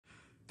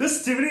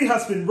This DVD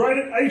has been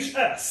rated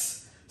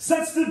HS.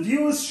 Sensitive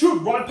viewers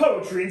should write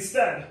poetry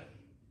instead.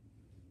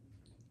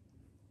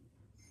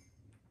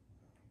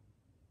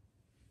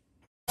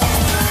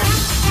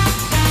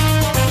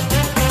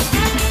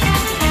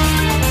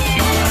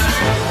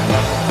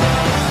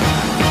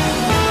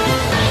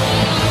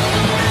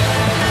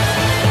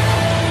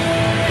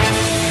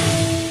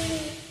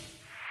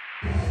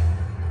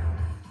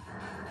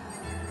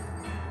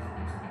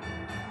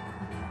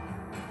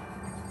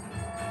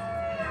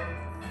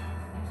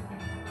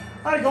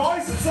 Hey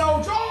guys, it's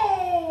LJ!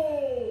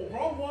 Oh,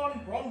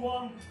 wrong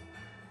one.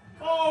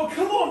 Oh,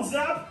 come on,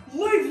 Zab.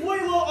 Leave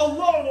Leela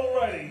alone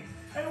already.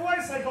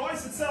 Anyways, hey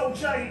guys, it's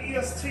LJ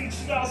EST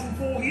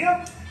 2004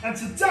 here, and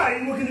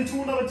today we're going to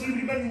do another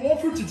DVD menu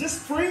walkthrough to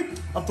disc 3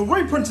 of the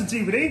reprinted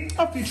DVD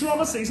of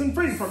Futurama Season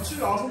 3 from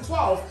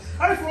 2012.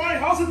 Hey Fry,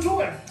 how's it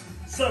doing?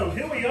 So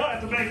here we are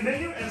at the main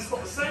menu, and it's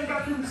got the same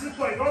background music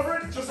playing over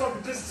it, just like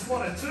the discs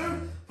 1 and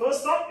 2.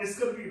 First up, it's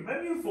going to be the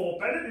menu for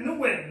Bendin in the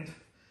Wind.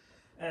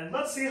 And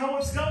let's see how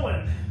it's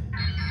going.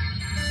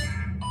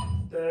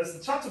 There's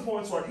the chapter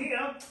points right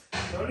here.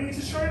 No need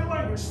to show you the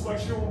language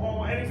selection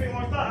or anything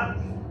like that.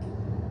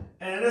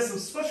 And there's some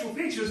special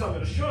features I'm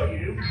going to show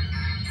you.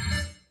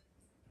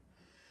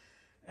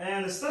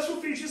 And the special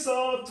features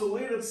are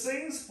deleted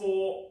scenes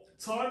for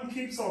Time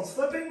Keeps On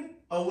Slipping,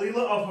 a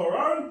Leela of Her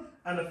Own,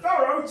 and a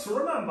Pharaoh to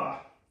Remember.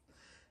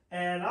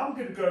 And I'm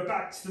going to go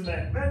back to the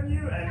main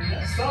menu, and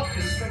next up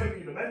is going to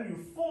be the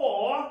menu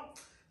for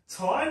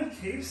Time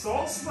Keeps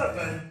On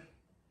Slipping.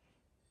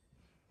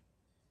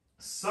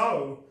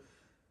 So,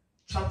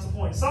 chapter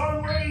points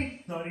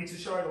only, no need to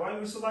show the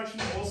language selection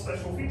or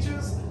special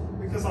features,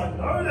 because I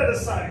know they're the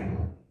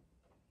same.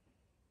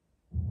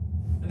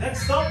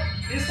 Next up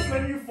is the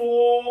menu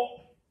for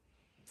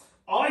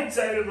I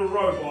Dated a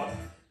Robot.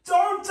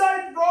 Don't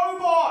date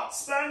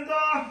robots,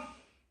 Bender!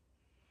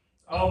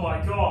 Oh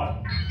my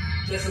god.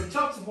 There's some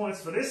chapter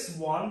points for this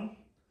one.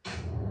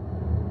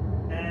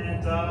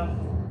 And,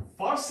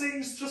 5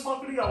 scenes, just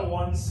like with the other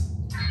ones.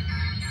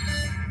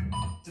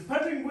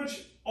 Depending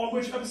on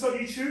which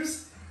episode you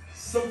choose,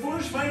 some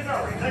footage may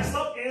vary. Next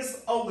up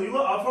is a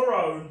Leela of Her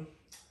Own.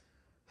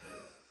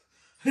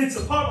 It's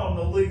a pun on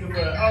the League of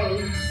Her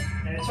Own,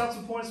 and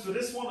chapter points for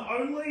this one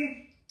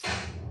only.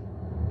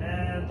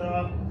 And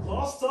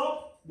last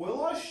up,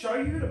 will I show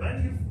you the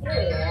menu for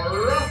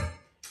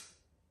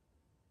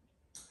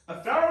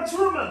a Pharaoh to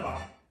Remember?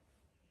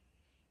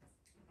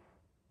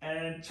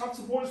 And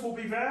chapter points will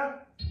be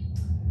there.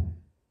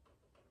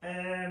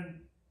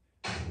 And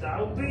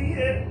that'll be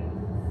it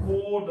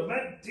for the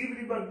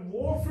DVD menu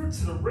walkthrough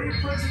to the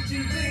reprinted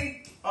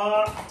DVD.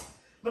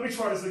 Let me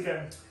try this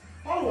again.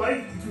 By the way,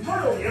 you can play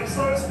all the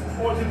episodes,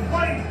 or you can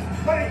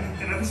play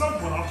an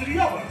episode one after the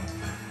other.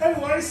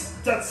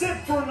 Anyways, that's it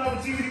for another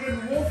DVD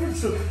menu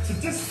walkthrough to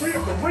disc 3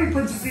 of the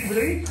reprinted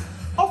DVD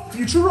of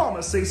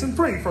Futurama Season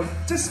 3 from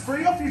disc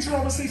 3 of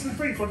Futurama Season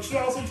 3 from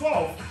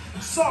 2012.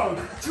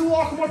 So, do you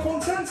like my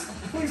content?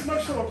 Please make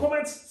sure to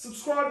comment,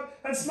 subscribe,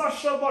 and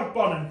smash that like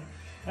button.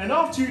 And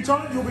after you've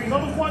done it, you'll be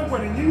notified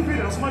when a new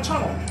video is on my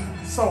channel.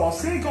 So I'll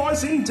see you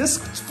guys in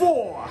disc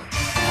 4.